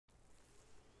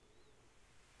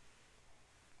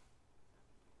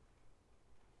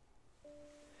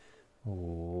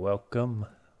Welcome,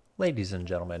 ladies and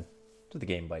gentlemen, to the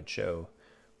Game Bytes show.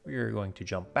 We are going to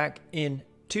jump back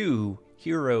into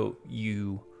Hero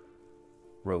U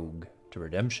Rogue to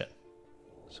Redemption.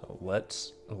 So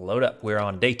let's load up. We're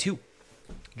on day 2.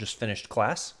 Just finished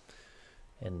class.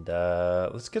 And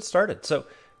let's get started. So,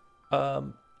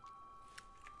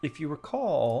 if you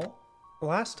recall,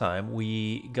 last time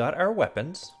we got our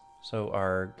weapons. So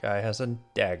our guy has a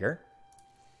dagger.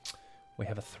 We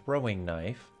have a throwing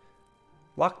knife.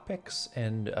 Lockpicks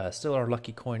and still our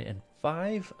lucky coin and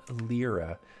 5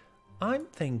 lira. I'm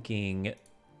thinking,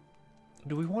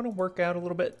 do we want to work out a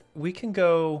little bit? We can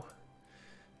go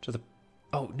to the...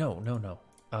 Oh, no.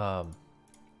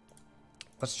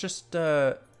 Let's just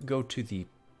go to the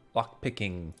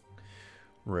lockpicking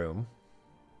room.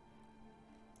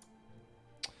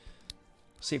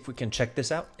 See if we can check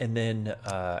this out. And then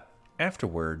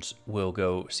afterwards, we'll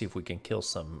go see if we can kill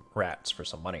some rats for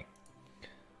some money.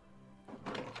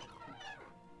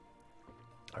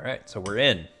 All right, so we're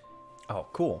in. Oh,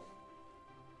 cool.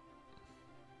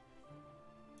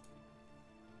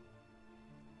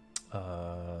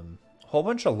 Whole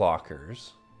bunch of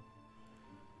lockers.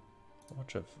 A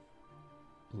bunch of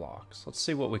locks. Let's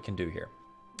see what we can do here.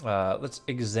 Let's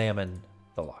examine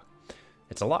the lock.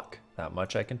 It's a lock. That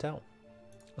much I can tell.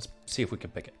 Let's see if we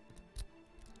can pick it.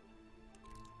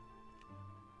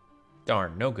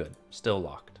 Darn, no good. Still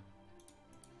locked.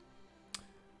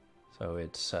 So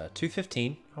it's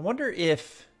 215. I wonder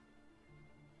if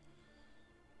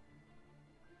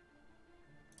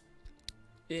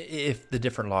the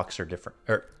different locks are different.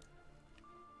 Or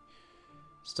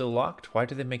still locked? Why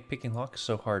do they make picking locks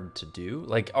so hard to do?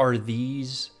 Like, are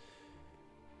these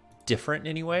different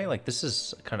anyway? Like, this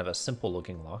is kind of a simple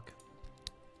looking lock.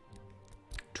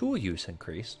 Tool use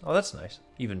increased. Oh, that's nice.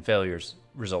 Even failures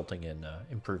resulting in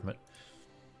improvement.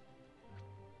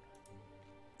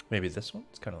 Maybe this one?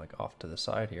 It's kind of like off to the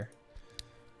side here.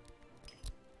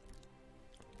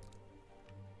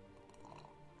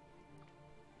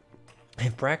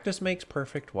 If practice makes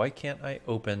perfect, why can't I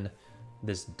open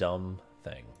this dumb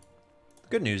thing? The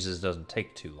good news is it doesn't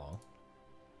take too long.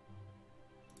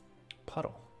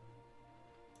 Puddle.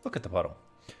 Look at the puddle.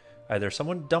 Either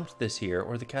someone dumped this here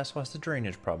or the castle has a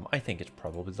drainage problem. I think it's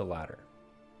probably the latter.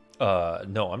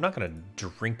 No, I'm not going to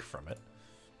drink from it.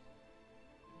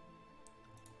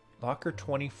 Locker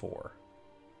 24.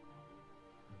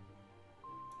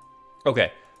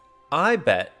 Okay, I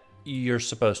bet you're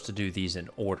supposed to do these in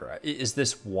order. Is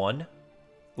this 1?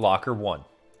 Locker 1.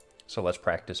 So let's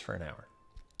practice for an hour.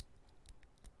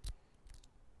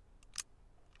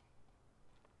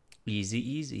 Easy,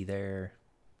 easy there.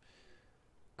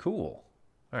 Cool.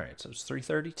 All right, so it's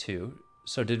 332.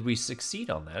 So did we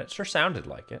succeed on that? It sure sounded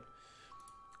like it.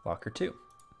 Locker 2.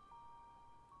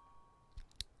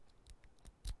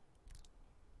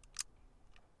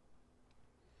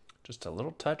 Just a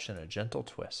little touch and a gentle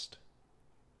twist.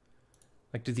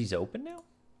 Like, do these open now?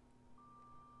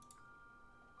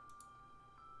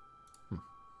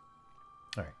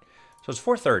 All right. So it's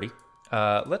 4:30.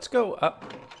 Let's go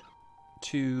up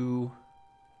to...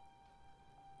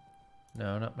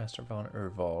 No, not Master von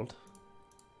Urwald.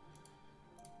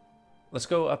 Let's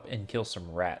go up and kill some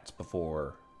rats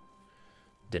before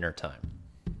dinner time.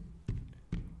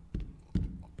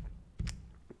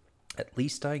 At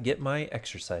least I get my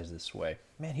exercise this way.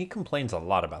 Man, he complains a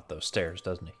lot about those stairs,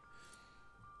 doesn't he?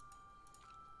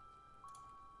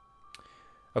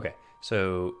 Okay,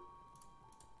 so...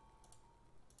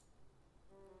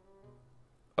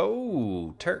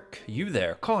 Oh, Turk, you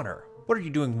there. Connor, what are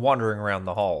you doing wandering around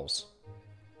the halls?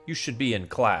 You should be in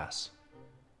class.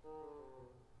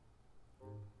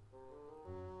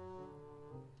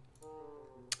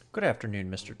 Good afternoon,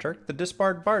 Mr. Turk. The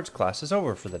Disbarred Bards class is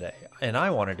over for the day, and I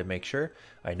wanted to make sure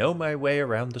I know my way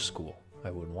around the school.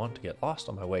 I wouldn't want to get lost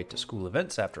on my way to school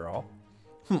events after all.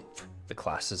 Humph, the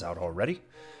class is out already.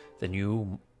 Then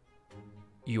you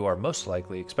are most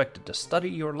likely expected to study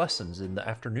your lessons in the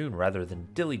afternoon rather than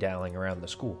dilly-dallying around the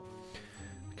school.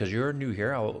 Because you're new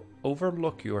here, I'll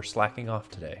overlook your slacking off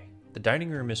today. The dining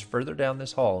room is further down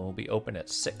this hall and will be open at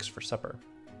 6 for supper.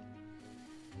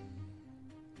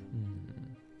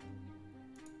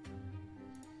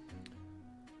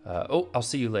 I'll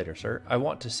see you later, sir. I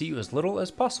want to see you as little as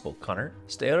possible, Connor.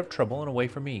 Stay out of trouble and away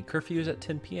from me. Curfew is at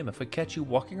 10 p.m. If I catch you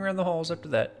walking around the halls after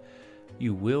that,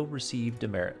 you will receive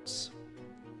demerits.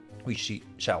 We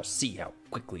shall see how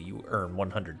quickly you earn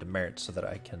 100 demerits so that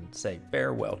I can say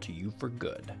farewell to you for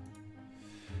good.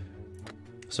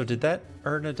 So did that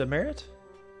earn a demerit?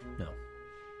 No.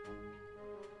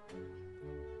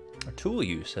 Our tool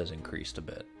use has increased a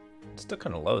bit. It's still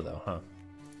kind of low though, huh?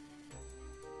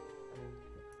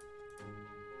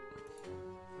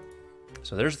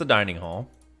 So there's the dining hall.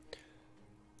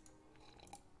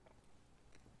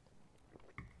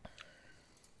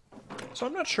 So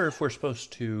I'm not sure if we're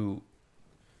supposed to...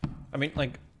 I mean,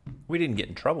 like, we didn't get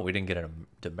in trouble. We didn't get a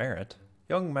demerit.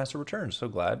 Young master returns. So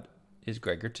glad is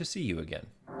Gregor to see you again.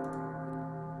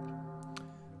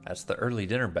 That's the early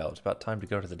dinner bell. It's about time to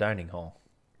go to the dining hall.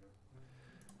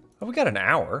 Oh, we got an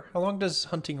hour. How long does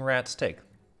hunting rats take?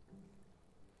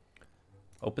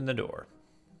 Open the door.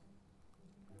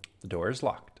 The door is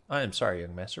locked. I am sorry,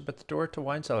 young master, but the door to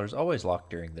wine cellar is always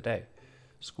locked during the day.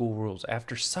 School rules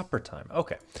after supper time.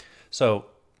 Okay, so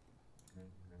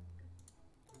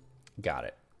got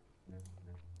it.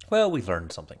 Well, we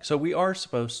learned something. So we are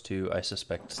supposed to, I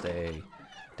suspect, stay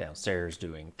downstairs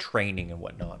doing training and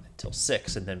whatnot until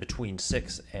 6, and then between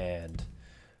 6 and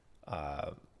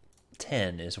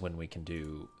 10 is when we can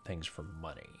do things for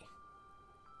money.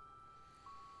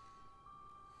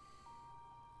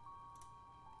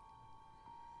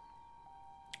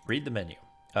 Read the menu.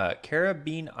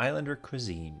 Caribbean Islander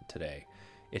cuisine today.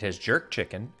 It has jerk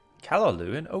chicken,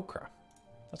 callaloo, and okra.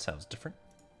 That sounds different.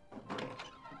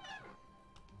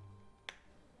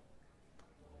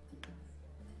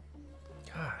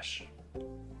 Gosh.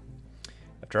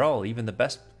 After all, even the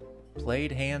best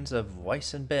played hands of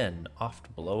Weiss and Ben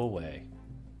oft blow away.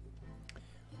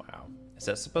 Wow. Is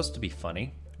that supposed to be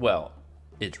funny? Well,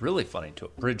 it's really funny to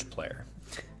a bridge player.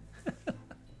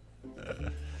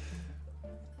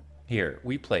 Here,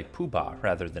 we play poobah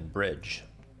rather than bridge.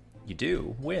 You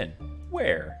do? When?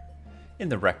 Where? In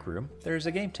the rec room. There's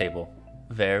a game table.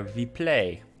 Where we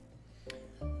play.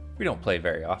 We don't play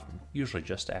very often, usually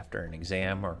just after an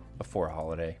exam or before a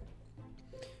holiday.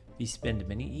 We spend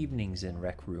many evenings in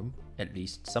rec room, at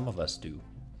least some of us do.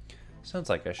 Sounds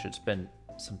like I should spend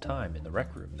some time in the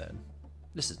rec room then.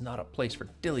 This is not a place for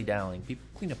dilly-dallying. People,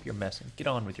 clean up your mess and get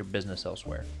on with your business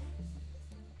elsewhere.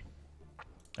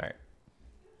 Alright.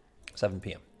 7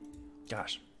 p.m.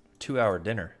 Gosh, 2-hour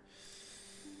dinner.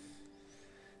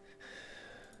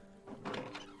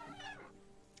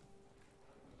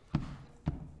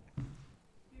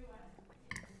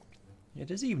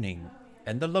 It is evening,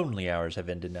 and the lonely hours have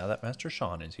ended now that Master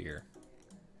Shawn is here.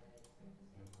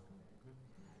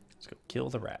 Let's go kill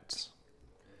the rats.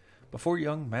 Before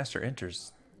young Master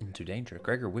enters into danger,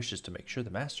 Gregor wishes to make sure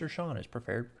the Master Shawn is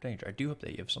prepared for danger. I do hope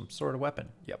that you have some sort of weapon.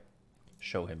 Yep.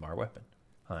 Show him our weapon.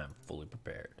 I am fully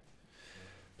prepared.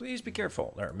 Please be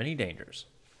careful. There are many dangers.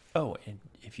 Oh, and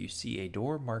if you see a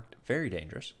door marked very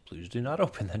dangerous, please do not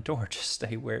open that door. Just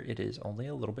stay where it is only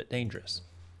a little bit dangerous.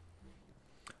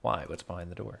 Why? What's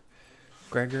behind the door?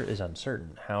 Gregor is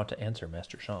uncertain how to answer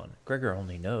Master Shawn. Gregor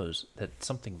only knows that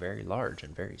something very large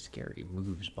and very scary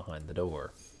moves behind the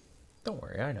door. Don't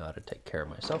worry, I know how to take care of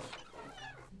myself.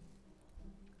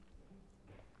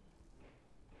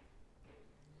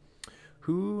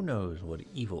 Who knows what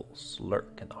evils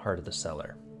lurk in the heart of the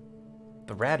cellar?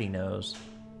 The ratty knows.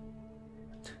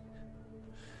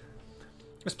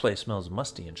 This place smells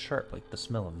musty and sharp like the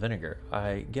smell of vinegar.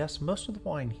 I guess most of the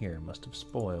wine here must have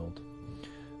spoiled.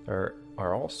 There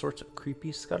are all sorts of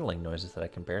creepy scuttling noises that I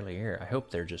can barely hear. I hope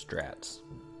they're just rats.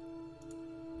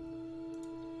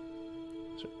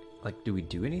 So, like, do we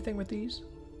do anything with these?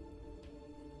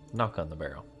 Knock on the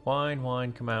barrel. Wine,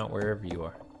 wine, come out wherever you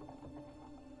are.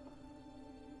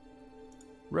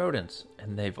 Rodents,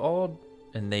 and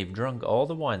they've drunk all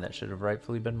the wine that should have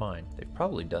rightfully been mine. They've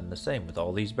probably done the same with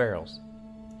all these barrels.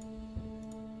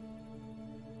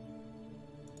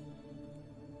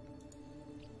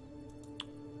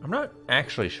 I'm not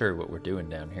actually sure what we're doing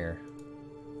down here.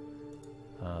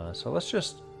 So let's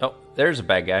just... Oh, there's a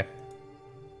bad guy.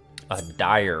 A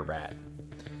dire rat.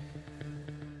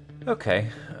 Okay.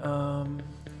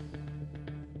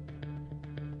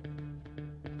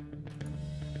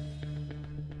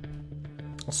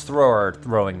 Let's throw our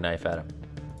throwing knife at him.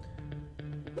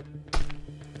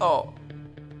 Oh.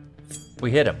 We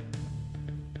hit him.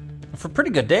 For pretty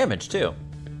good damage, too.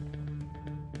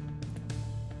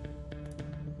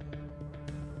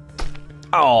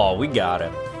 Oh, we got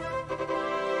him.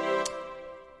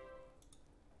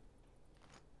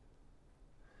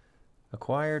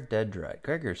 Acquired dead rat.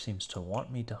 Gregor seems to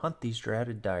want me to hunt these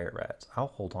dreaded dire rats. I'll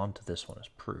hold on to this one as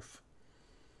proof.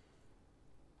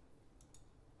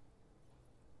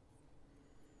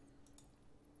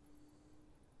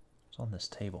 What's on this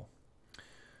table?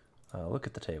 Look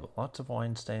at the table. Lots of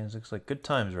wine stains. Looks like good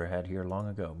times were had here long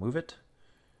ago. Move it.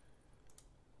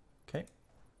 Okay.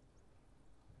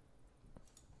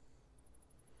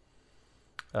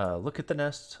 Look at the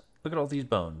nest. Look at all these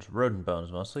bones. Rodent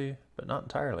bones mostly, but not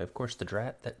entirely. Of course, the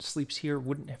drat that sleeps here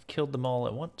wouldn't have killed them all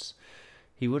at once.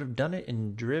 He would have done it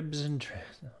in dribs and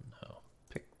dribs. Oh no.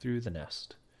 through the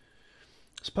nest.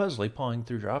 Supposedly, pawing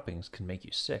through droppings can make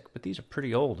you sick, but these are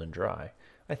pretty old and dry.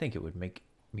 I think it would make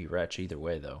me retch either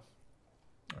way, though.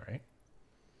 All right.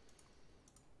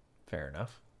 Fair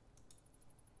enough.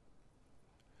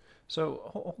 So,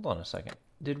 hold on a second.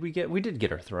 We did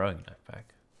get our throwing knife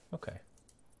back. Okay.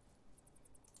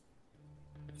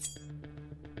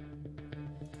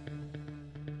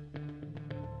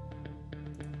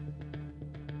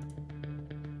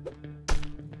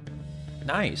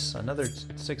 Nice, another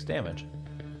 6 damage.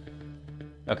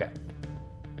 Okay.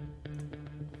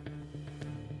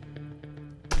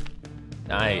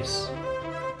 Nice.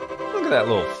 Look at that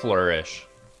little flourish.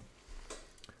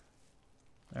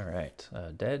 All right,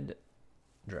 dead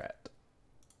drat.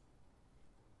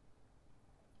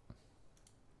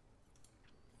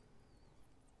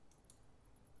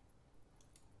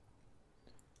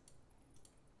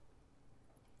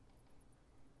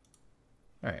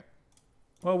 All right.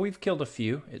 Well, we've killed a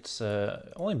few. It's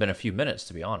only been a few minutes,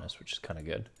 to be honest, which is kind of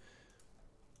good.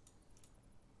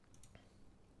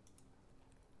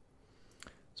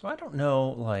 So I don't know,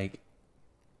 like,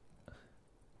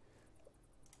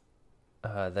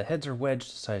 the heads are wedged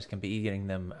to size can be getting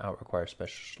them out requires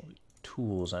special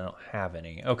tools. I don't have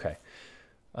any. Okay.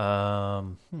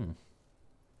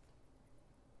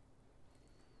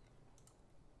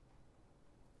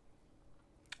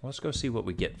 Let's go see what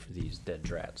we get for these dead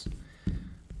drats.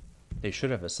 They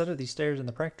should have a set of these stairs in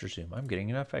the practice room. I'm getting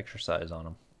enough exercise on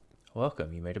them.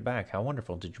 Welcome, you made it back. How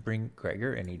wonderful. Did you bring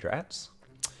Gregor any drats?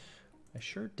 I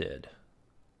sure did.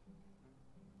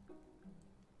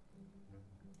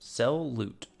 Sell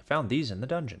loot. I found these in the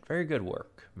dungeon. Very good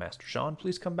work. Master Shawn,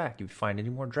 please come back if you find any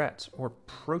more drats or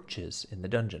proaches in the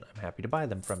dungeon. I'm happy to buy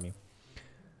them from you.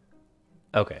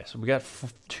 Okay, so we got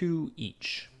 2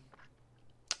 each.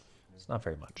 It's not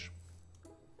very much.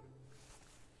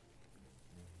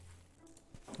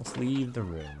 Let's leave the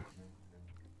room.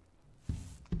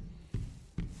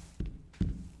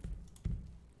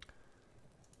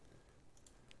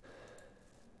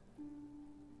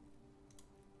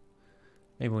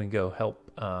 Maybe we can go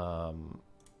help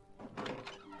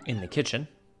in the kitchen,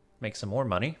 make some more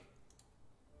money.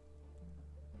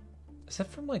 Is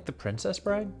that from like the Princess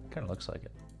Bride? Kind of looks like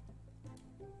it.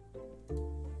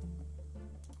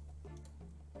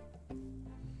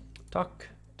 Talk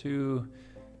to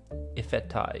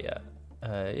Ifetaya.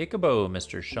 Ichabod,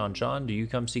 Mr. Shawn, do you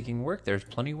come seeking work? There's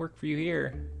plenty of work for you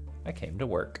here. I came to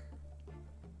work.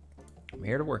 I'm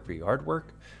here to work for you. Hard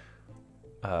work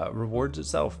rewards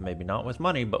itself. Maybe not with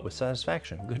money, but with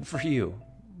satisfaction. Good for you.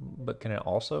 But can it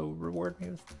also reward me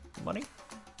with money?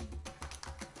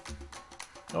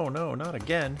 Oh no, not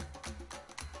again.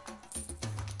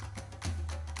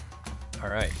 All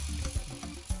right.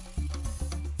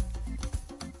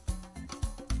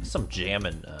 Some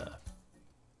jamming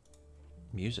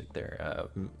music there.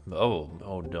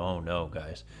 Oh no,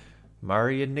 guys.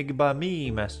 Maria Nigba me,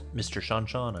 Mr.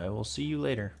 Shawn. I will see you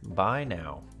later. Bye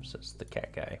now, says the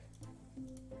cat guy.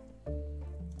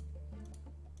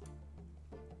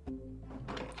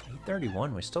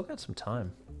 8:31. We still got some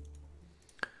time.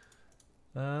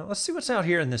 Let's see what's out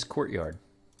here in this courtyard.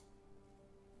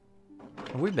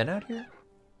 Have we been out here?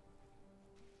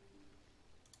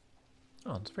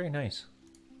 Oh, it's very nice.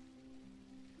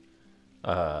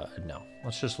 No.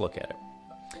 Let's just look at it.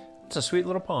 It's a sweet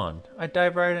little pond. I'd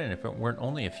dive right in if it weren't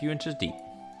only a few inches deep.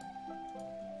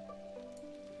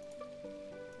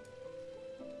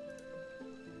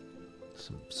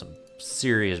 Some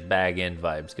serious bag end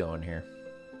vibes going here.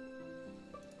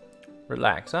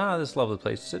 Relax. Ah, this lovely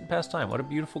place to sit and pass time. What a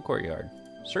beautiful courtyard.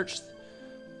 Search.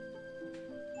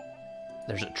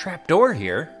 There's a trap door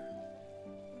here.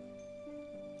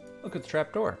 Look at the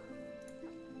trap door.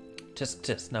 Tisk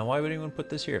tisk. Now, why would anyone put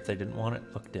this here if they didn't want it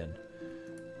looked in?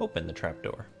 Open the trap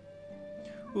door.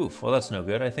 Oof, well that's no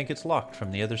good. I think it's locked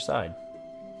from the other side.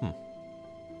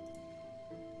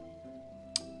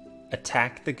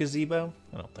 Attack the gazebo?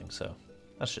 I don't think so.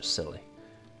 That's just silly.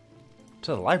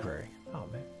 To the library. Oh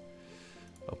man.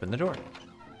 Open the door.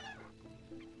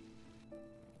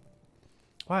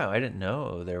 Wow, I didn't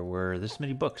know there were this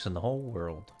many books in the whole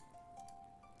world.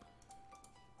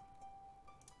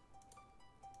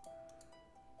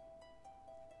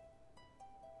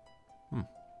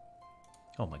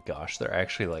 Oh my gosh, they're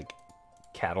actually like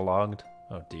cataloged.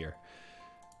 Oh dear.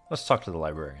 Let's talk to the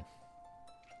librarian.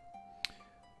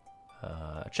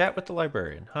 Chat with the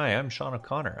librarian. Hi, I'm Shawn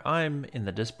O'Conner. I'm in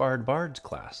the Disbarred Bards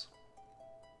class.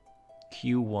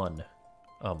 Q1.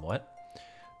 What?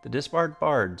 The Disbarred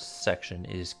Bards section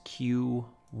is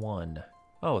Q1.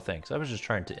 Oh, thanks. I was just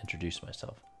trying to introduce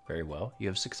myself. Very well. You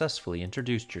have successfully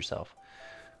introduced yourself.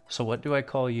 So what do I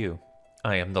call you?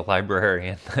 I am the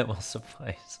librarian. That will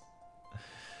suffice.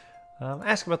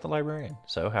 Ask about the librarian.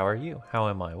 So, how are you? How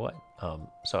am I? What?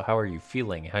 So how are you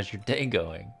feeling? How's your day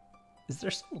going? Is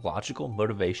there some logical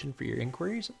motivation for your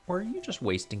inquiries, or are you just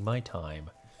wasting my time?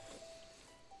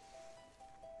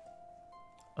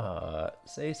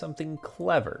 Say something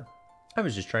clever. I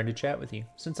was just trying to chat with you,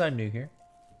 since I'm new here.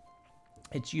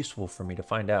 It's useful for me to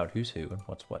find out who's who and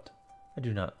what's what. I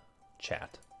do not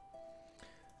chat.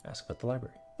 Ask about the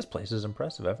library. This place is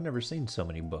impressive. I've never seen so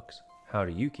many books. How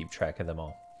do you keep track of them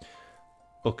all?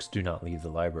 Books do not leave the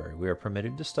library. We are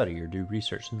permitted to study or do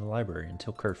research in the library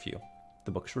until curfew.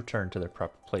 The books return to their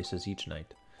proper places each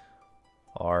night.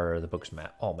 Are the books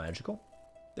all magical?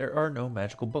 There are no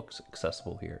magical books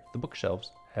accessible here. The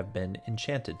bookshelves have been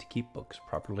enchanted to keep books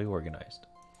properly organized.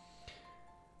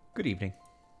 Good evening.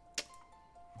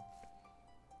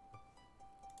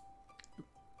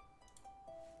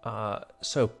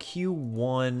 So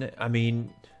Q1, I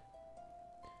mean,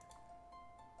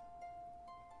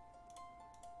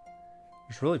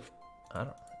 there's really, I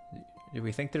don't, do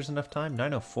we think there's enough time?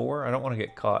 9:04? I don't want to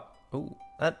get caught. Oh,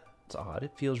 that's odd.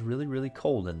 It feels really, really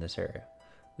cold in this area.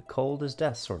 The cold is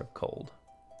death sort of cold.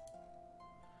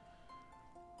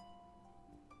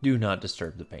 Do not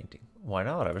disturb the painting. Why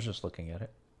not? I was just looking at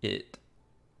it. It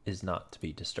is not to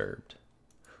be disturbed.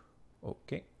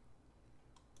 Okay.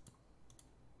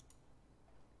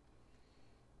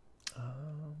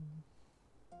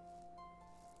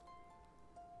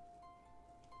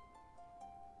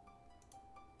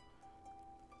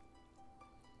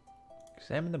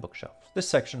 Examine the bookshelf. This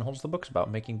section holds the books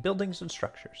about making buildings and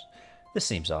structures. This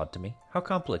seems odd to me. How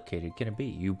complicated can it be?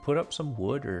 You put up some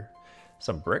wood or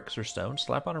some bricks or stone,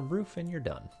 slap on a roof, and you're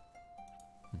done.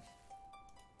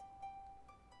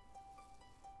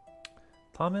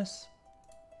 Thomas?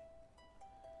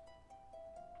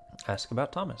 Ask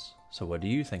about Thomas. So what do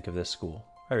you think of this school?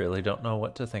 I really don't know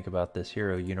what to think about this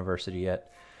hero university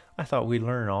yet. I thought we'd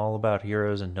learn all about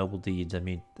heroes and noble deeds. I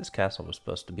mean, this castle was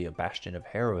supposed to be a bastion of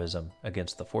heroism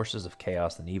against the forces of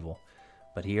chaos and evil.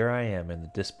 But here I am in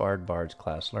the disbarred bards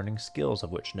class, learning skills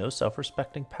of which no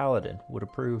self-respecting paladin would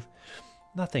approve.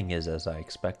 Nothing is as I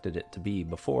expected it to be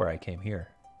before I came here.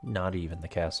 Not even the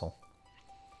castle.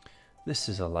 This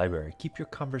is a library. Keep your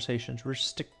conversations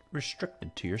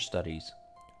restricted to your studies.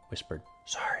 Whispered,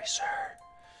 Sorry, sir.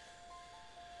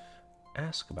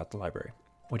 Ask about the library.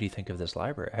 What do you think of this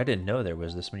library? I didn't know there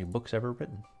was this many books ever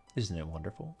written. Isn't it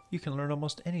wonderful? You can learn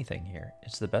almost anything here.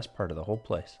 It's the best part of the whole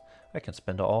place. I can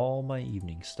spend all my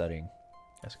evenings studying.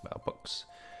 Ask about books.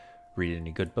 Read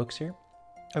any good books here?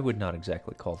 I would not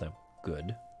exactly call them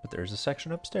good, but there's a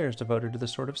section upstairs devoted to the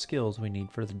sort of skills we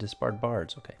need for the disbarred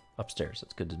bards. Okay, upstairs.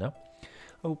 That's good to know.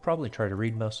 I will probably try to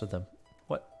read most of them.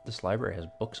 What? This library has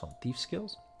books on thief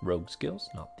skills? Rogue skills,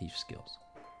 not thief skills.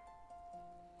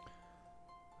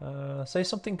 Say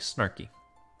something snarky.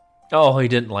 Oh, he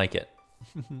didn't like it.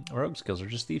 Rogue skills are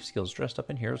just thief skills dressed up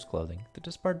in heroes' clothing. The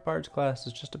disbarred bards class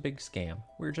is just a big scam.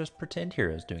 We're just pretend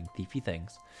heroes doing thiefy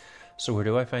things. So where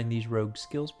do I find these rogue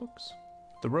skills books?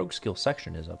 The rogue skill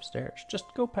section is upstairs.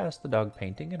 Just go past the dog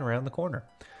painting and around the corner.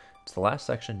 It's the last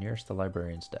section nearest the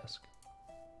librarian's desk.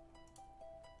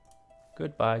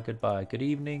 Goodbye, goodbye, good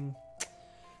evening.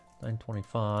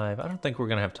 9:25. I don't think we're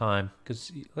going to have time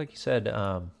because, like you said,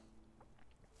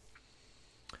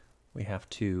 we have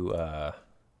to, oh,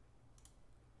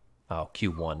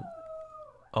 Q1.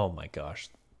 Oh my gosh.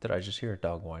 Did I just hear a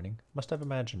dog whining? Must have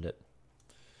imagined it.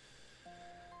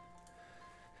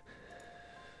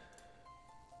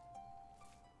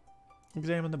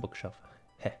 Examine the bookshelf.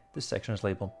 Heh, this section is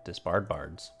labeled Disbarred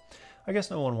Bards. I guess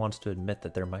no one wants to admit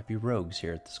that there might be rogues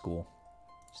here at the school.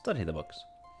 Study the books.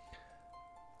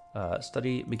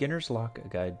 Study Beginner's Lock, a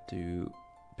guide to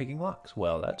picking locks.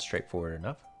 Well, that's straightforward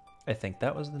enough. I think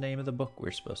that was the name of the book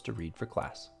we're supposed to read for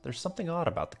class. There's something odd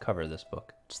about the cover of this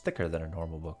book. It's thicker than a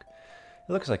normal book.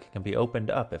 It looks like it can be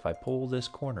opened up if I pull this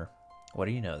corner. What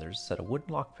do you know? There's a set of wooden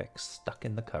lockpicks stuck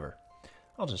in the cover.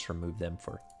 I'll just remove them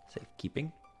for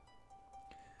safekeeping.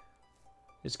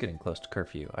 It's getting close to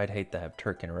curfew. I'd hate to have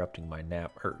Turk interrupting my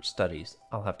nap or studies.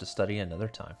 I'll have to study another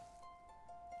time.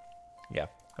 Yeah,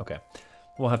 okay.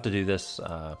 We'll have to do this,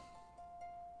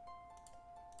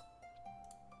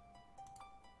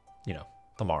 you know,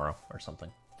 tomorrow or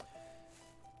something.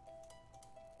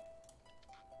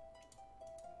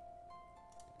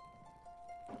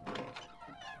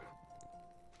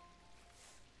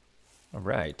 All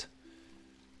right.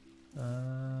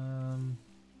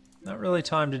 Not really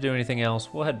time to do anything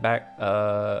else. We'll head back,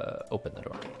 open the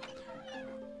door.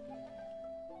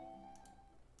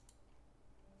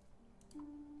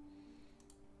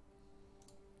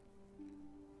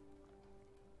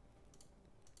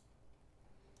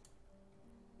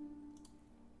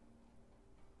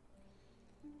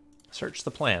 Search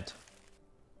the plant.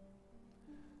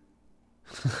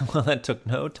 Well, that took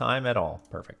no time at all.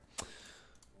 Perfect.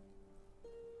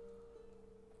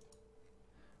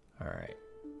 Alright.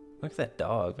 Look at that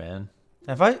dog, man.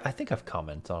 I think I've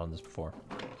commented on this before.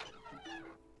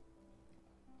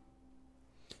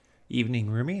 Evening,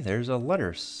 Rumi. There's a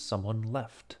letter someone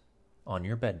left on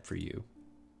your bed for you.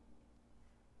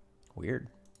 Weird.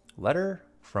 Letter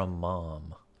from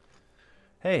Mom.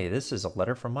 Hey, this is a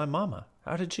letter from my mama.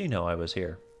 How did she know I was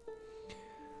here?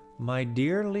 My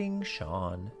dearling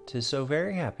Shawn, 'tis so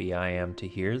very happy I am to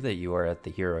hear that you are at the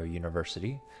Hero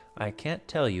University. I can't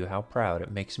tell you how proud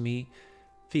it makes me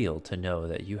feel to know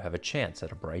that you have a chance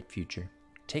at a bright future.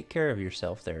 Take care of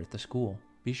yourself there at the school.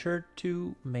 Be sure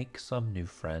to make some new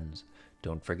friends.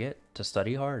 Don't forget to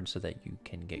study hard so that you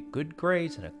can get good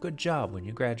grades and a good job when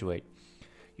you graduate.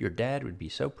 Your dad would be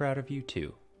so proud of you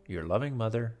too. Your loving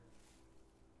mother,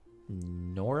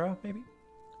 Nora, maybe?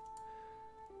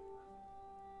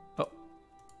 Oh.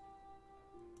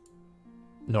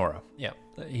 Nora, yeah.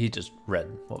 He just read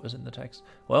what was in the text.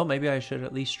 Well, maybe I should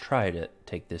at least try to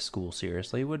take this school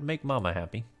seriously. It would make Mama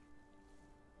happy.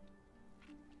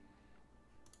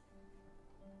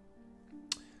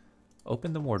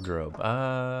 Open the wardrobe.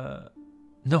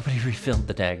 Nobody refilled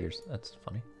the daggers. That's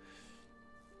funny.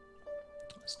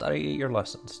 Study your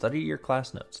lessons. Study your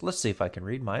class notes. Let's see if I can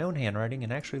read my own handwriting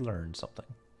and actually learn something.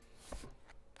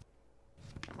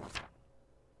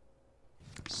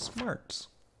 Smarts.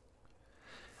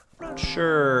 I'm not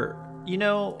sure. You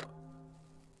know,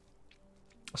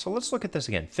 so let's look at this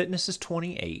again. Fitness is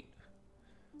 28.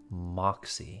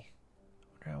 Moxie.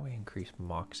 I wonder how we increase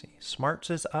Moxie. Smarts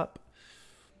is up.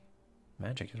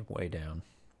 Magic is way down.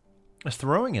 This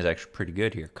throwing is actually pretty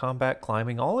good here. Combat,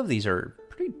 climbing, all of these are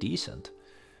pretty decent.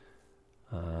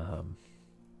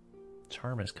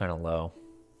 Charm is kind of low.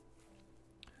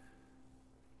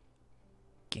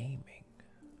 Gaming.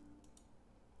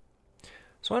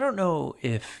 So I don't know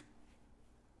if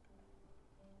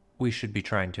we should be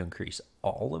trying to increase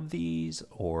all of these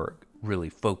or really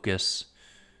focus,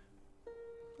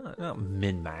 not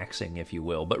min-maxing if you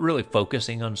will, but really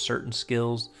focusing on certain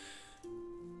skills.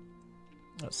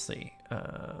 Let's see.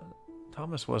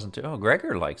 Thomas wasn't too... Oh,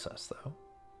 Gregor likes us, though.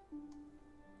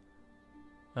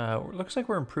 Looks like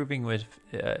we're improving with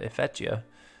Ifetia.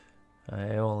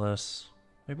 Aeolus.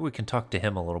 Maybe we can talk to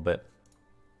him a little bit.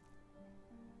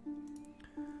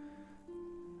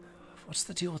 What's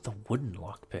the deal with the wooden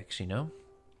lockpicks, you know?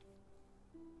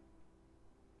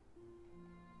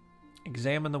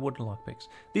 Examine the wooden lockpicks.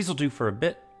 These will do for a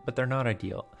bit, but they're not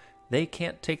ideal. They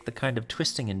can't take the kind of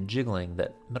twisting and jiggling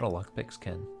that metal lockpicks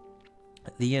can.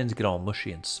 The ends get all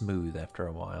mushy and smooth after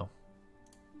a while.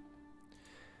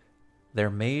 They're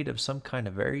made of some kind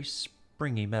of very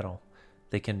springy metal.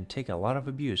 They can take a lot of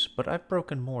abuse, but I've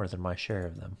broken more than my share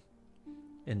of them.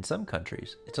 In some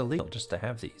countries, it's illegal just to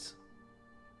have these.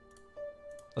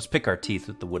 Let's pick our teeth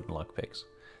with the wooden lockpicks.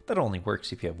 That only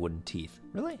works if you have wooden teeth.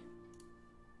 Really?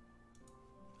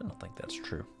 I don't think that's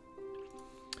true.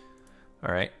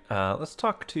 Alright, let's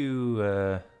talk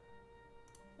to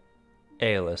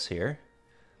Aeolus here.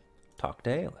 Talk to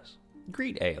Aeolus.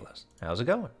 Greet Aeolus. How's it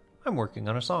going? I'm working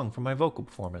on a song for my vocal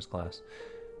performance class.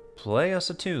 Play us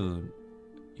a tune.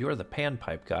 You're the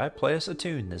panpipe guy. Play us a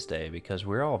tune this day because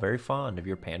we're all very fond of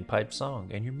your panpipe song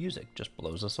and your music just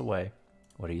blows us away.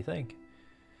 What do you think?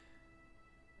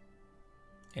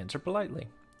 Answer politely.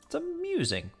 It's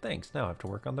amusing. Thanks. Now I have to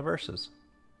work on the verses.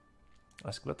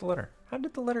 Ask about the letter. How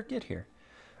did the letter get here?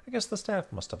 I guess the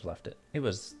staff must have left it. It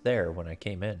was there when I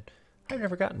came in. I've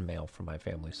never gotten mail from my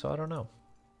family, so I don't know.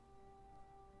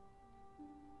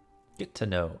 Get to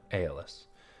know Aeolus.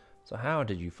 So how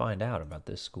did you find out about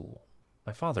this school?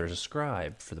 My father is a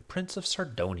scribe for the Prince of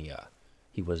Sardonia.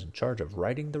 He was in charge of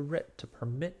writing the writ to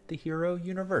permit the Hero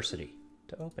University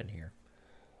to open here.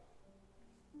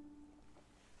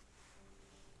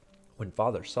 When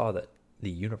father saw that the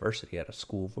university had a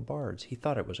school for bards, he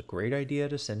thought it was a great idea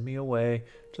to send me away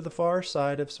to the far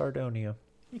side of Sardonia.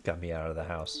 He got me out of the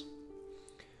house.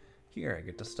 Here I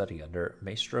get to study under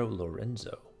Maestro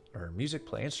Lorenzo, learn music,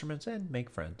 play instruments, and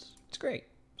make friends. It's great.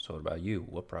 So what about you?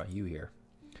 What brought you here?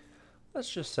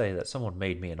 Let's just say that someone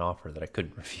made me an offer that I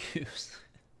couldn't refuse.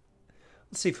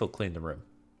 Let's see if he'll clean the room.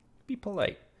 Be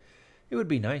polite. It would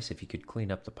be nice if you could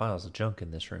clean up the piles of junk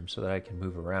in this room so that I can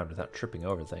move around without tripping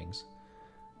over things.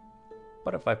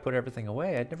 But if I put everything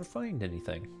away, I'd never find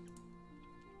anything.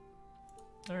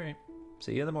 Alright,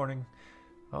 see you in the morning.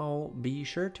 I'll be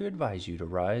sure to advise you to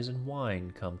rise and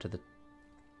wine come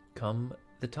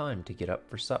the time to get up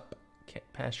for sup.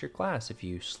 Can't pass your class if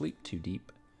you sleep too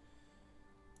deep.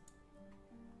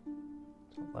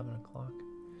 It's 11 o'clock.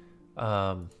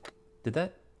 Did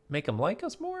that make him like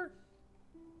us more?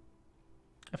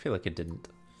 I feel like it didn't.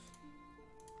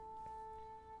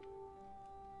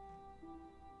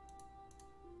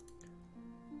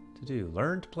 To do,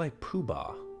 learn to play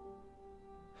poobah.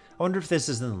 I wonder if this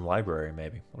is in the library,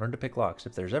 maybe. Learn to pick locks.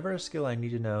 If there's ever a skill I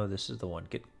need to know, this is the one.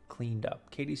 Get cleaned up.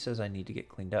 Katie says I need to get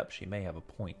cleaned up. She may have a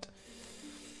point.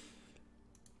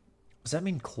 Does that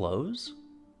mean clothes?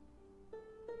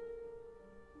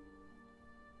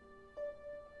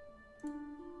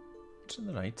 What's in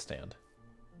the nightstand?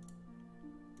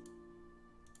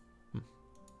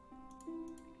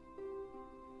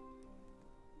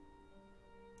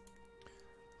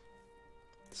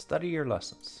 Study your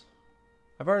lessons.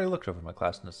 I've already looked over my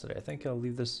class notes today. I think I'll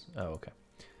leave this. Oh, okay.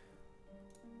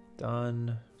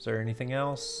 Done. Is there anything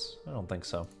else? I don't think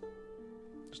so.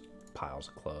 Just piles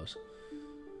of clothes.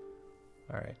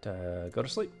 All right, go to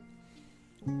sleep.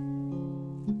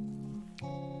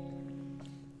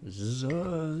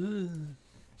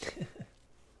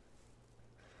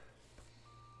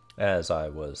 As I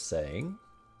was saying,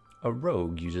 a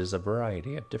rogue uses a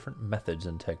variety of different methods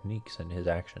and techniques in his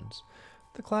actions.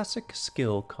 The classic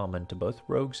skill common to both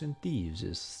rogues and thieves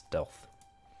is stealth.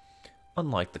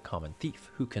 Unlike the common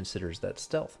thief, who considers that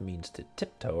stealth means to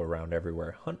tiptoe around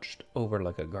everywhere hunched over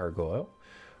like a gargoyle,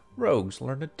 rogues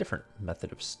learn a different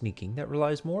method of sneaking that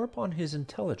relies more upon his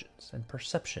intelligence and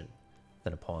perception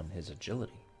than upon his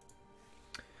agility.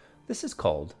 This is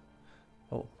called,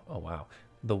 oh wow,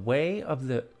 the way of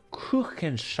the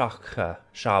Kuchenshaba.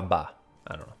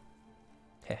 I don't know.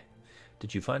 Heh.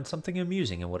 Did you find something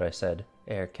amusing in what I said?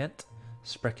 Erkennt,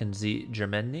 sprechen Sie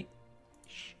Germanisch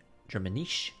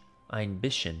ein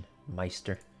bisschen,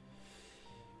 Meister.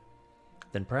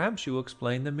 Then perhaps you will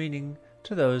explain the meaning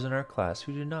to those in our class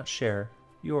who do not share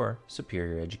your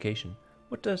superior education.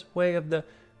 What does way of the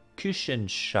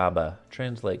Kuchenshaba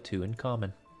translate to in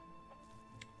common?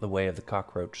 The way of the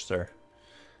cockroach, sir.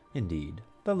 Indeed,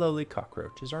 the lowly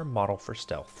cockroach is our model for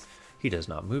stealth. He does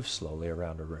not move slowly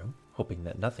around a room, hoping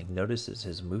that nothing notices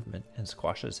his movement and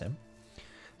squashes him.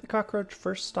 The cockroach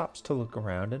first stops to look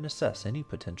around and assess any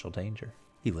potential danger.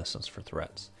 He listens for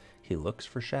threats. He looks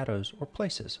for shadows or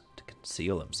places to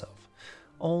conceal himself.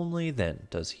 Only then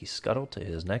does he scuttle to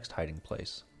his next hiding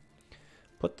place.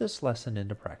 Put this lesson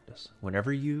into practice.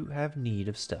 Whenever you have need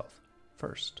of stealth,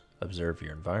 first observe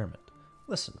your environment.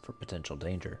 Listen for potential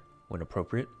danger. When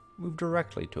appropriate, move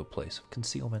directly to a place of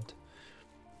concealment.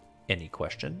 Any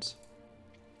questions?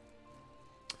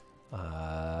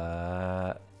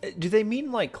 Do they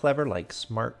mean like clever, like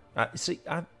smart? Let's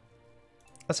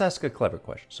ask a clever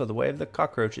question. So the way of the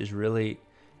cockroach is really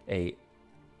a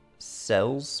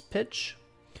sales pitch.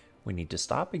 We need to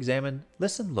stop, examine,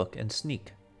 listen, look, and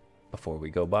sneak before we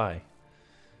go by.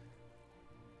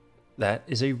 That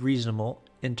is a reasonable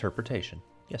interpretation.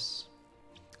 Yes.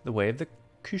 The way of the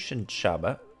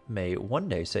Kuchenshaba may one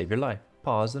day save your life.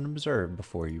 Pause and observe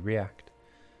before you react.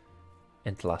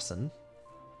 Entlassen.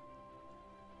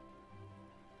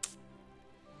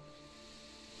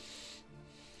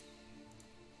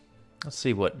 Let's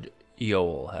see what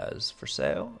Yoel has for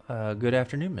sale. Good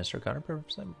afternoon, Mr. O'Conner.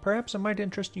 Perhaps I might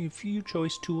interest you in a few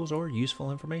choice tools or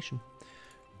useful information.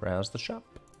 Browse the shop.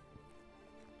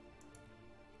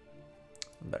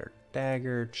 Better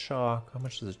dagger, chalk. How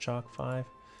much is the chalk? 5?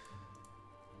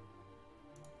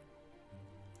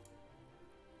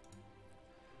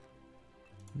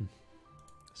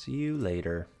 See you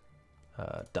later.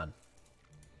 Done.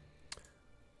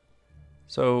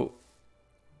 So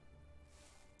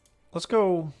let's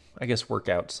go, I guess, work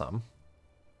out some.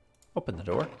 Open the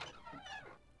door.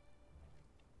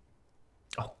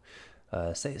 Oh,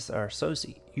 Cesar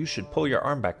Sosi, you should pull your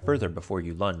arm back further before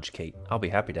you lunge, Kate. I'll be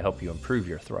happy to help you improve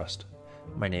your thrust.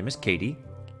 My name is Katie.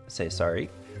 Cesari.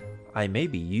 I may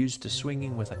be used to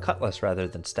swinging with a cutlass rather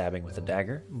than stabbing with a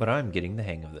dagger, but I'm getting the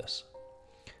hang of this.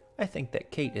 I think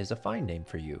that Kate is a fine name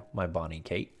for you, my bonny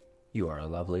Kate. You are a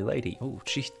lovely lady. Oh,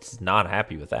 she's not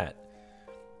happy with that.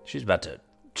 She's about to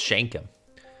shank him.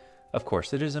 Of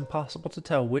course, it is impossible to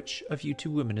tell which of you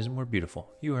two women is more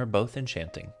beautiful. You are both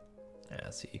enchanting.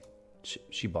 See,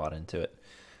 she bought into it.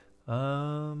 If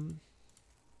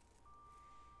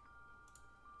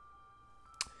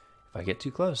I get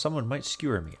too close, someone might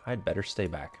skewer me. I'd better stay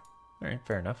back. All right,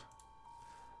 fair enough.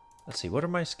 Let's see, what are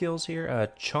my skills here?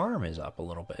 Charm is up a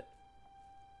little bit.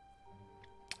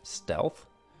 Stealth?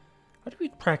 How do we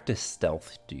practice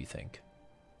stealth, do you think?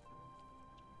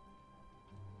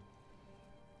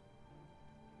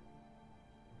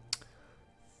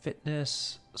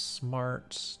 Fitness,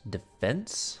 smarts,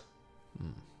 defense?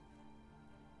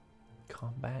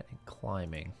 Combat and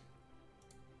climbing.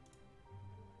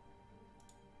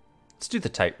 Let's do the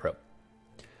tightrope.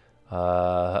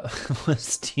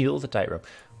 Steal the tightrope.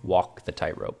 Walk the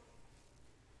tightrope.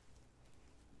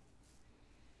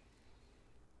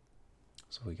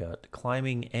 So we got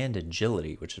climbing and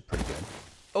agility, which is pretty good.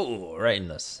 Oh, right in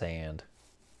the sand.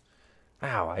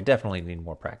 Ow, I definitely need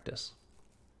more practice.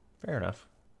 Fair enough.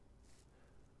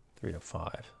 3 to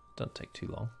 5. Doesn't take too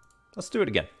long. Let's do it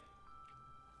again.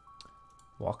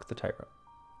 Walk the tightrope.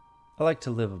 I like to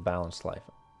live a balanced life.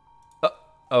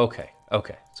 Oh,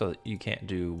 okay. So you can't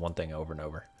do one thing over and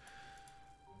over.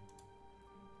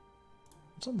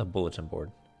 What's on the bulletin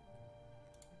board?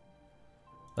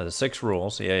 The 6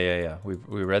 rules. Yeah. We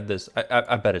read this.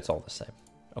 I bet it's all the same.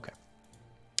 Okay.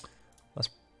 Let's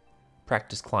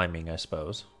practice climbing, I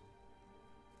suppose.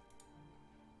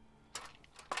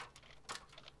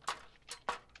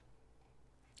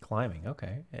 Climbing,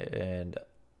 okay. And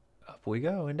up we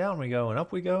go, and down we go, and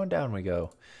up we go, and down we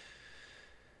go.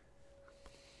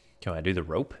 Can I do the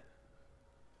rope?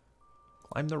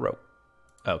 Climb the rope.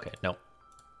 Okay, no.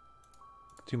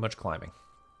 Too much climbing.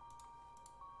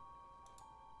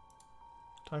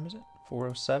 What time is it?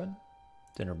 4:07.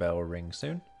 Dinner bell will ring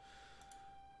soon.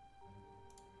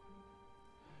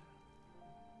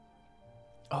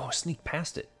 Oh, sneak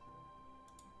past it.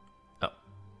 Oh.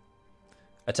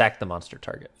 Attack the monster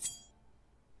target.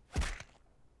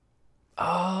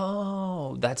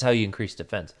 Oh, that's how you increase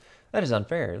defense. That is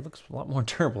unfair. It looks a lot more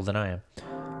terrible than I am.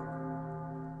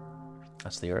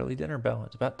 That's the early dinner bell.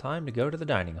 It's about time to go to the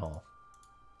dining hall.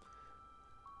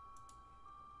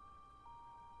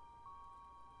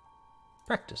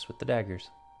 Practice with the daggers.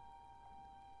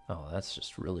 Oh, that's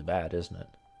just really bad, isn't it?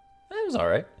 That was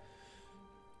alright.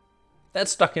 That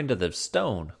stuck into the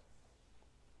stone.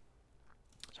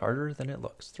 It's harder than it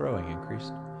looks. Throwing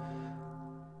increased.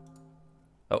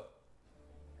 Oh.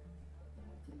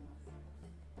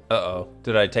 Uh-oh.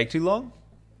 Did I take too long?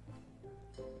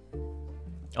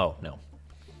 Oh, no.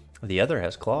 The other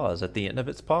has claws at the end of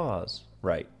its paws.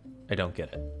 Right. I don't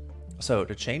get it. So,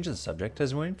 to change the subject,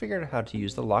 has anyone figured out how to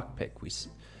use the lockpick we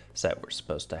said we're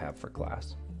supposed to have for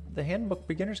class? The Handbook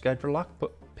Beginner's Guide for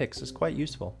Lockpicks is quite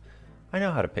useful. I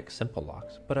know how to pick simple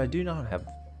locks, but I do not have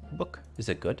a book. Is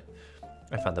it good?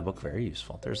 I found the book very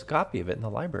useful. There's a copy of it in the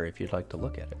library if you'd like to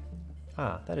look at it.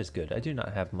 Ah, that is good. I do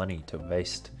not have money to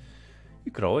waste.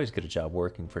 You could always get a job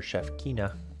working for Chef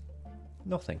Kina.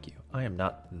 No, thank you. I am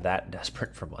not that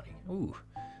desperate for money. Ooh.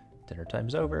 Dinner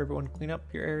time's over. Everyone clean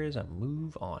up your areas and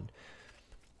move on.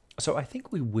 So I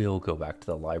think we will go back to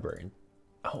the library.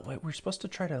 Oh, wait, we're supposed to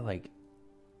try to, like,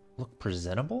 look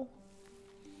presentable?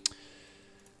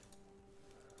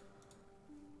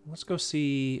 Let's go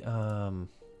see, oh,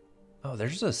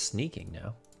 there's a sneaking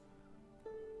now.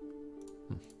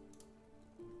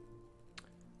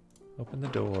 Open the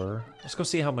door. Let's go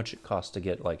see how much it costs to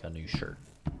get, like, a new shirt.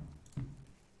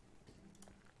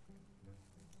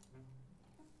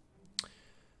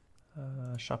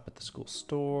 Shop at the school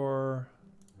store.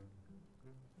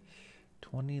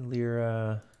 20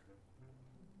 lira.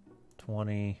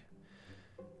 20.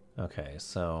 Okay,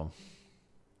 so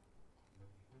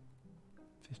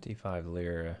 55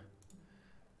 lira.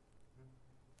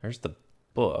 There's the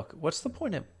book. What's the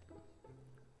point of...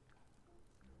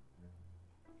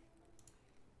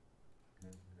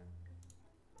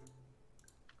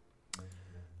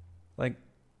 Like,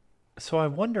 so I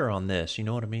wonder on this, you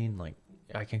know what I mean? Like,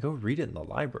 I can go read it in the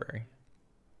library.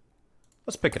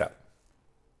 Let's pick it up.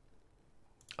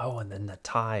 Oh, and then the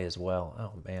tie as well.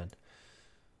 Oh, man.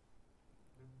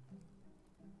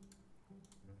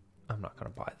 I'm not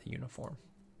going to buy the uniform.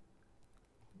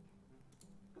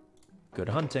 Good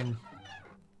hunting.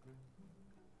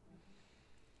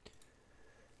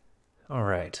 All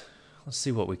right. Let's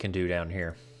see what we can do down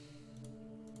here.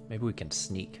 Maybe we can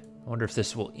sneak. I wonder if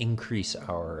this will increase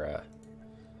our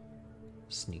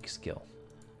sneak skill.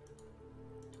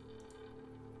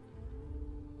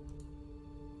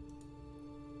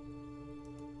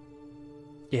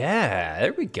 Yeah,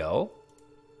 there we go.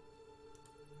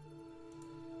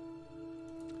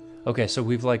 Okay, so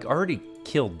we've like already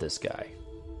killed this guy.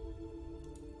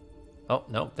 Oh,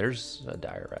 no, there's a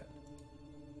dire rat.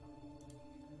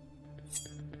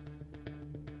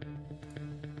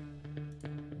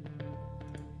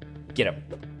 Get him.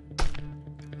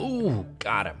 Ooh,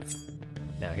 got him.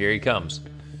 Now here he comes.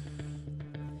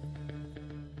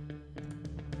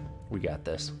 We got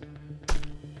this.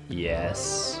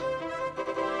 Yes.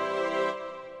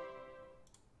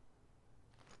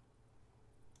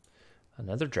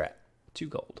 Another drat. 2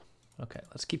 gold. Okay,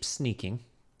 let's keep sneaking.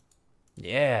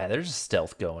 Yeah, there's a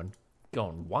stealth going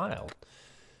wild.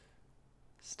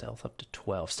 Stealth up to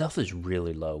 12. Stealth is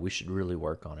really low. We should really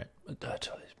work on it.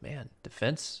 Man,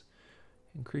 defense.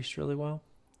 increased really well.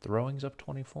 Throwing's up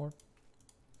 24.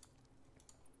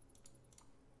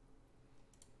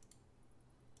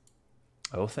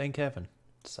 Oh, thank heaven.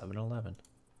 7-11.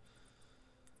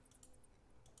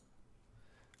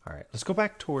 All right, let's go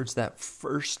back towards that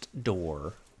first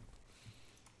door.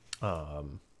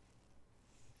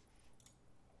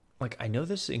 Like, I know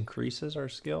this increases our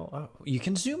skill. Oh, you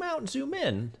can zoom out and zoom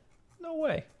in. No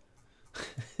way.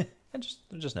 I'm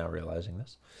just now realizing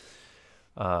this.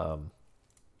 I'm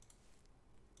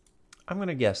going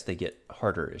to guess they get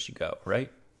harder as you go,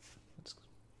 right? That's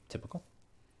typical.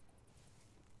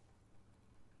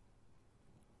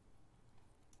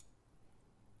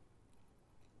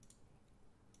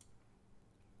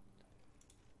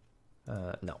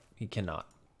 No, he cannot.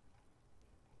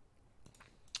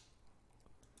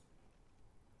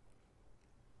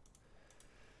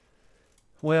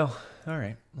 Well, all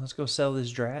right. Let's go sell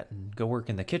this drat and go work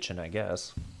in the kitchen, I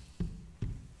guess.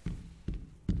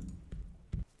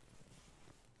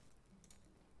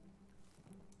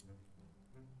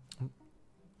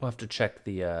 We'll have to check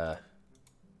the,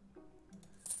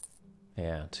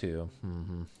 yeah, too.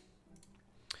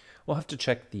 We'll have to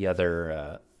check the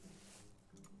other,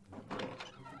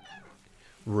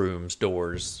 rooms,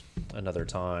 doors, another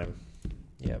time.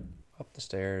 Yep, up the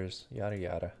stairs, yada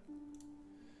yada.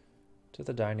 To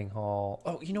the dining hall.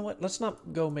 Oh, you know what? Let's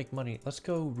not go make money. Let's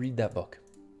go read that book.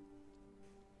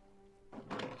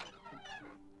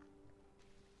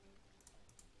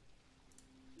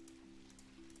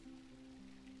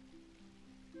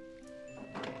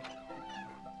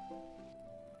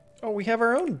 Oh, we have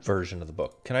our own version of the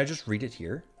book. Can I just read it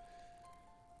here?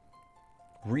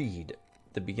 Read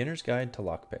The Beginner's Guide to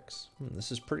Lockpicks.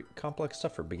 This is pretty complex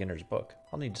stuff for a beginner's book.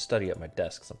 I'll need to study at my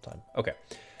desk sometime. Okay,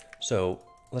 so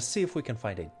let's see if we can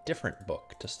find a different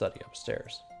book to study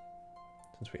upstairs,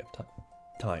 since we have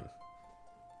time.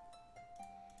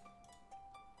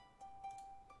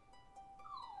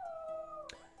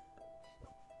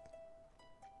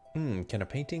 Can a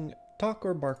painting talk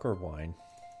or bark or whine?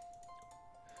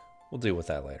 We'll deal with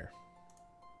that later.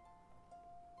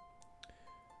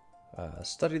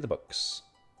 Study the books.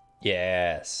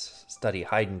 Yes. Study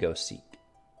hide and go seek.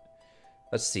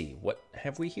 Let's see. What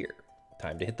have we here?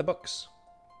 Time to hit the books.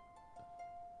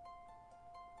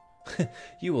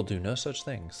 You will do no such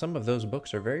thing. Some of those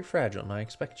books are very fragile, and I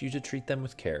expect you to treat them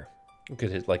with care. Look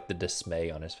at it, like the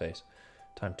dismay on his face.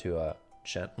 Time to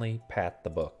gently pat the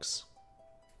books.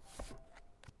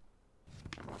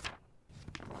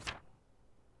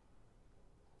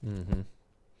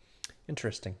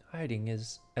 Interesting. Hiding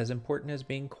is as important as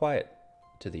being quiet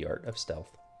to the art of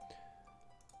stealth.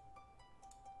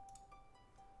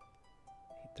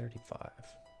 8:35.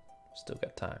 Still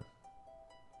got time.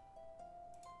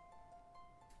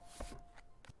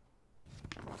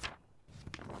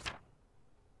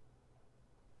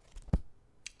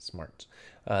 Smart.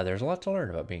 There's a lot to learn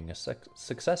about being a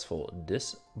successful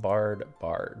disbarred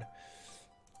bard.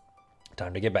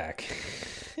 Time to get back.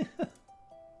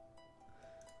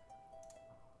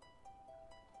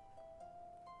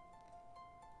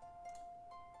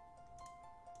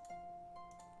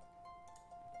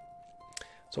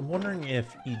 So I'm wondering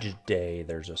if each day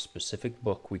there's a specific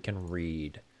book we can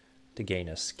read to gain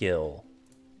a skill,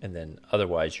 and then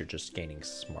otherwise you're just gaining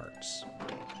smarts.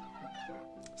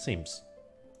 Seems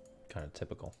kind of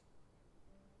typical.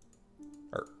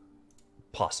 Or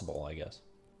possible, I guess.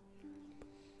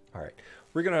 All right,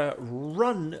 we're gonna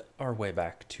run our way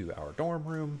back to our dorm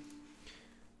room.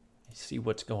 See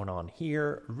what's going on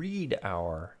here. Read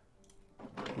our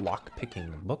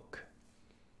lock-picking book.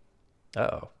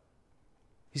 Uh-oh.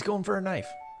 He's going for a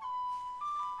knife.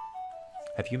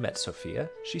 Have you met Sophia?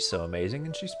 She's so amazing,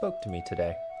 and she spoke to me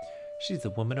today. She's the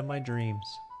woman of my dreams.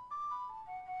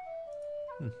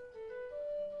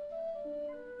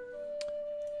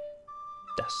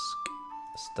 Desk.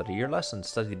 Study your lesson.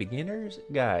 Study the Beginner's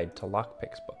Guide to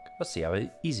Lockpicks book. Let's see how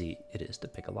easy it is to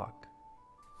pick a lock.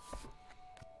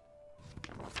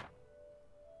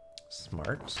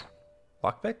 Smarts.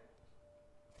 Lockpick?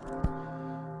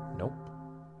 Nope.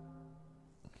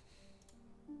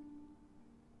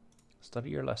 Study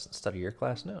your lesson. Study your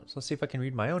class notes. Let's see if I can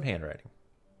read my own handwriting.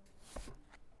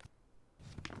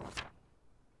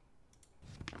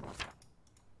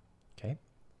 Okay.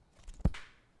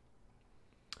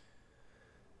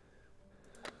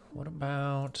 What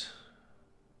about...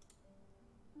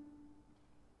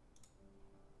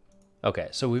 Okay,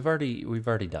 so we've already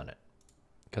done it.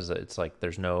 Because it's like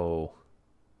there's no...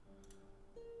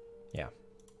 Yeah.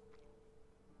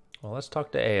 Well, let's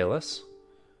talk to Aeolus.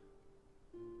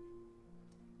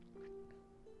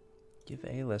 Give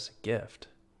Aeolus a gift.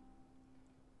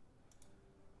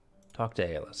 Talk to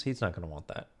Alis. He's not going to want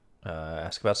that.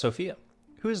 Ask about Sophia.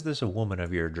 Who is this woman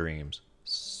of your dreams?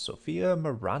 Sophia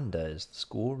Miranda is the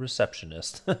school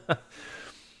receptionist.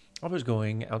 I was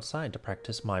going outside to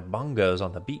practice my bongos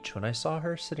on the beach when I saw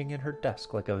her sitting in her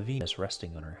desk like a Venus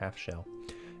resting on her half-shell,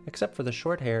 except for the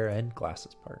short hair and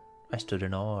glasses part. I stood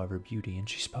in awe of her beauty, and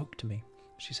she spoke to me.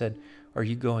 She said, "Are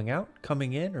you going out,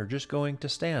 coming in, or just going to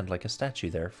stand like a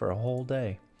statue there for a whole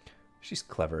day?" She's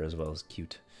clever as well as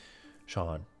cute.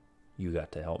 Shawn, you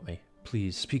got to help me.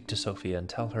 Please speak to Sophia and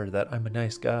tell her that I'm a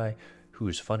nice guy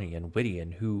who's funny and witty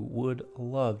and who would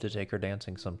love to take her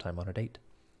dancing sometime on a date.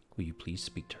 Will you please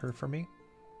speak to her for me?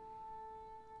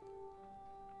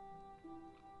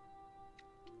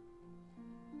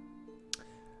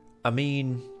 I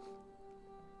mean,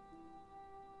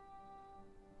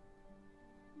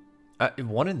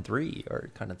 1 and 3 are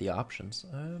kind of the options.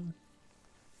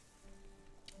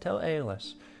 Tell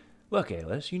Alis. Look,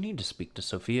 Alis, you need to speak to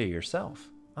Sophia yourself.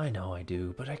 I know I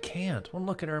do, but I can't. One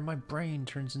look at her, my brain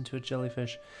turns into a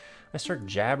jellyfish. I start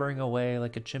jabbering away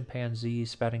like a chimpanzee,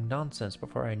 spouting nonsense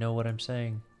before I know what I'm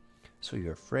saying. So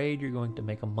you're afraid you're going to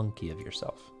make a monkey of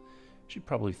yourself. She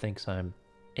probably thinks I'm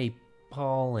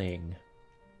appalling.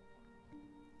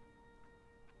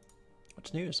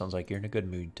 What's new? Sounds like you're in a good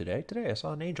mood today. Today I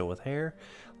saw an angel with hair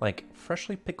like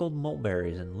freshly pickled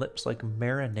mulberries and lips like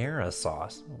marinara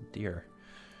sauce. Oh dear.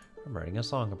 I'm writing a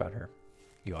song about her.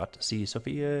 You ought to see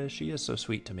Sophia. She is so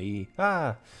sweet to me.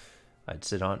 Ah! I'd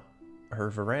sit on her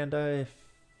veranda if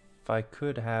I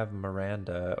could have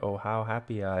Miranda. Oh, how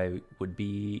happy I would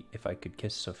be if I could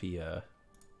kiss Sophia.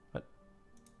 What?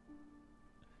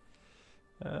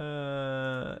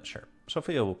 Sure.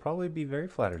 Sophia will probably be very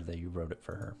flattered that you wrote it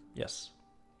for her. Yes.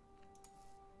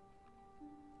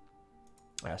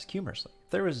 Ask humorously.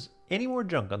 If there was any more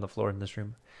junk on the floor in this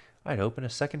room, I'd open a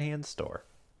secondhand store.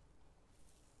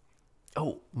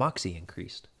 Oh, Moxie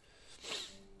increased.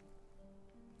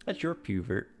 That's your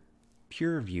pure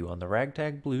view on the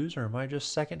ragtag blues, or am I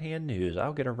just secondhand news?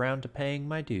 I'll get around to paying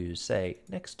my dues, say,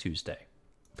 next Tuesday.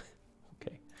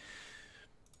 Okay.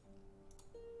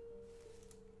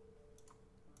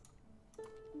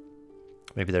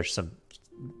 Maybe there's some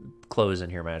clothes in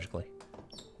here magically.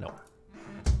 No.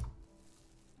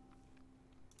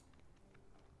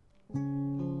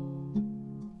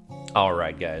 All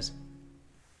right, guys.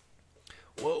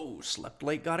 Whoa, slept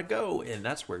late, gotta go. And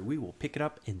that's where we will pick it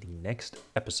up in the next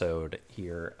episode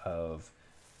here of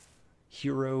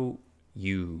Hero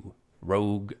U,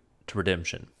 Rogue to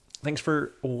Redemption. Thanks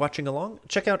for watching along.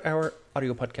 Check out our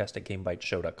audio podcast at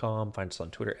GameBytesShow.com. Find us on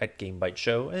Twitter at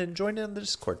GameBytesShow and join in the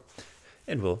Discord.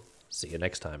 And we'll see you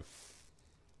next time.